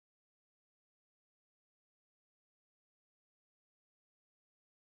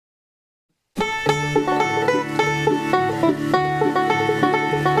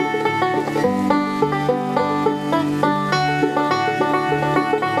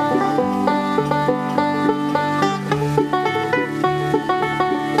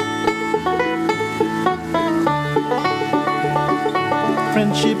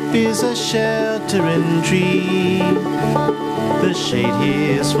is a sheltering tree. The shade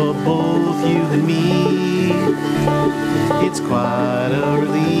here's for both you and me. It's quite a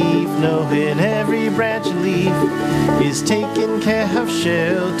relief knowing every branch and leaf is taking care of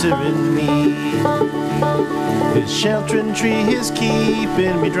sheltering me. This sheltering tree is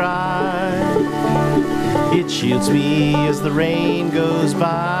keeping me dry. It shields me as the rain goes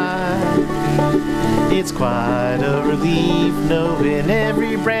by. It's quite a relief knowing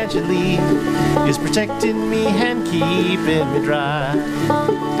every branch and leaf is protecting me and keeping me dry.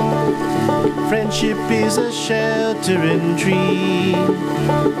 Friendship is a sheltering tree.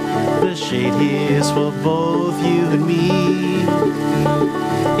 The shade here's for both you and me.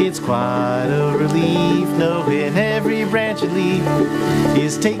 It's quite a relief knowing every branch and leaf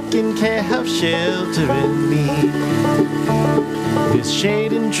is taking care of sheltering me. This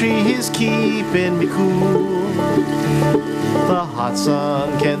shading tree is keeping me cool. The hot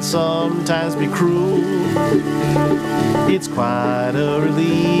sun can sometimes be cruel. It's quite a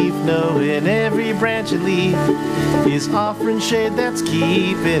relief knowing every branch and leaf is offering shade that's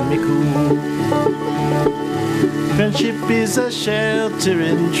keeping me cool. Friendship is a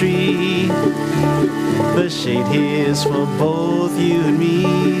sheltering tree. The shade here's for both you and me.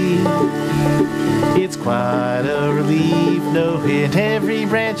 It's quite a relief knowing every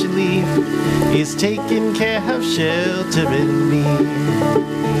branch and leaf is taking care of sheltering me.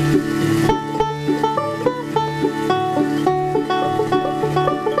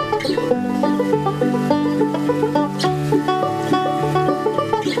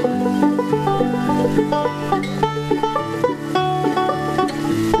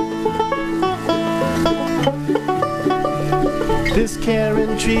 This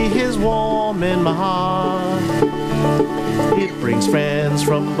caring tree is warm in my heart. It brings friends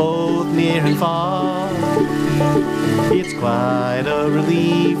from both near and far. It's quite a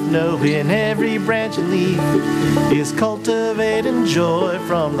relief knowing every branch and leaf is cultivating joy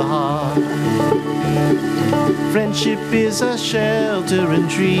from the heart. Friendship is a sheltering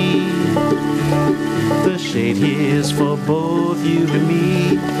tree. The shade here's for both you and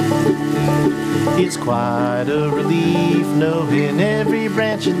me. It's quite a relief knowing every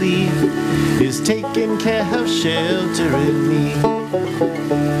branch and leaf is taking care of sheltering me.